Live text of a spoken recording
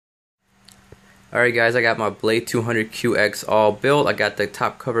Alright guys, I got my Blade 200QX all built. I got the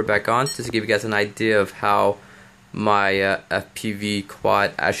top cover back on just to give you guys an idea of how my FPV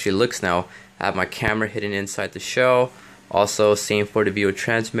quad actually looks now. I have my camera hidden inside the shell. Also, same for the video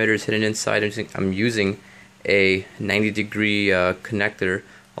transmitters hidden inside. I'm using a 90-degree connector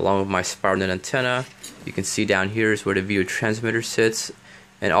along with my spiral net antenna. You can see down here is where the video transmitter sits.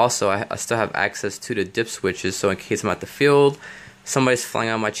 And also, I still have access to the dip switches, so in case I'm at the field, somebody's flying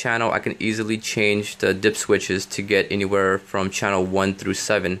on my channel, I can easily change the dip switches to get anywhere from channel 1 through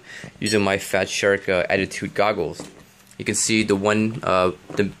 7 using my Fat Shark Attitude goggles. You can see the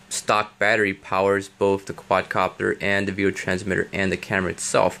stock battery powers both the quadcopter and the video transmitter and the camera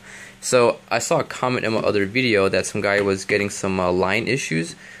itself. So I saw a comment in my other video that some guy was getting some line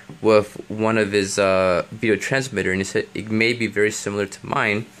issues with one of his video transmitter, and he said it may be very similar to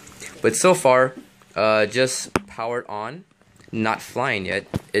mine, but so far just powered on, not flying yet.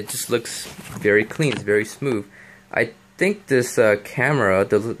 It just looks very clean, it's very smooth. I think this camera,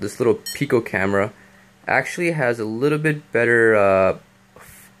 this little Pico camera, actually has a little bit better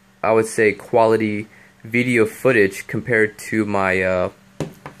I would say quality video footage compared to my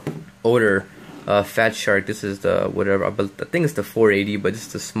older Fat Shark. This is the whatever, I think it's the 480, but it's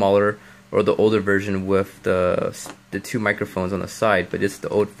the smaller or the older version with the two microphones on the side. But it's the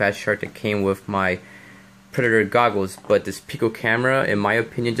old Fat Shark that came with my Predator goggles. But this Pico camera, in my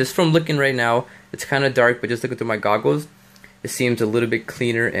opinion, just from looking right now, it's kind of dark, but just looking through my goggles, it seems a little bit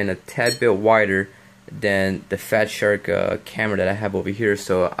cleaner and a tad bit wider than the Fat Shark camera that I have over here.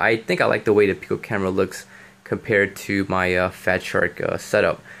 So I think I like the way the Pico camera looks compared to my Fat Shark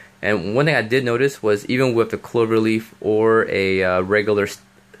setup. And one thing I did notice was, even with the cloverleaf or a regular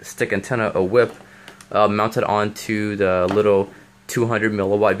stick antenna, a whip mounted onto the little 200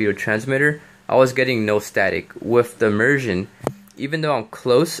 milliwatt video transmitter, I was getting no static. With the immersion, even though I'm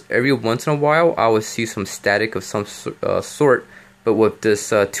close, every once in a while I would see some static of some sort. But with this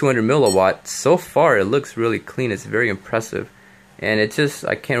 200 milliwatt, so far it looks really clean. It's very impressive, and it just,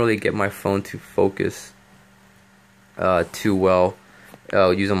 I can't really get my phone to focus too well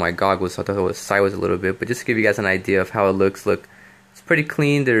using my goggles, so I thought it was sideways a little bit. But just to give you guys an idea of how it looks, look, it's pretty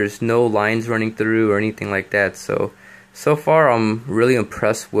clean. There's no lines running through or anything like that. So far I'm really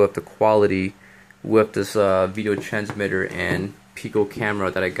impressed with the quality with this video transmitter and Pico camera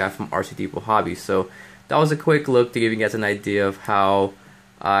that I got from RC Depot Hobby. So that was a quick look to give you guys an idea of how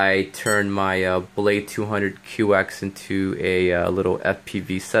I turned my Blade 200QX into a little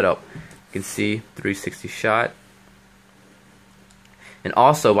FPV setup. You can see 360 shot. And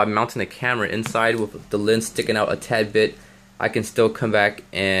also, by mounting the camera inside with the lens sticking out a tad bit, I can still come back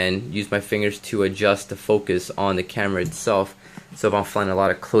and use my fingers to adjust the focus on the camera itself. So if I'm flying a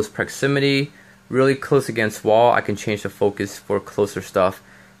lot of close proximity, really close against wall, I can change the focus for closer stuff.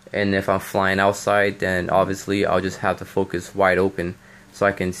 And if I'm flying outside, then obviously I'll just have the focus wide open so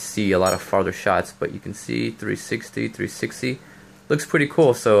I can see a lot of farther shots. But you can see 360, 360. Looks pretty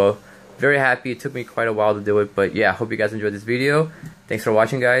cool, so very happy. It took me quite a while to do it, but yeah, hope you guys enjoyed this video. Thanks for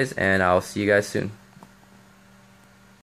watching, guys, and I'll see you guys soon.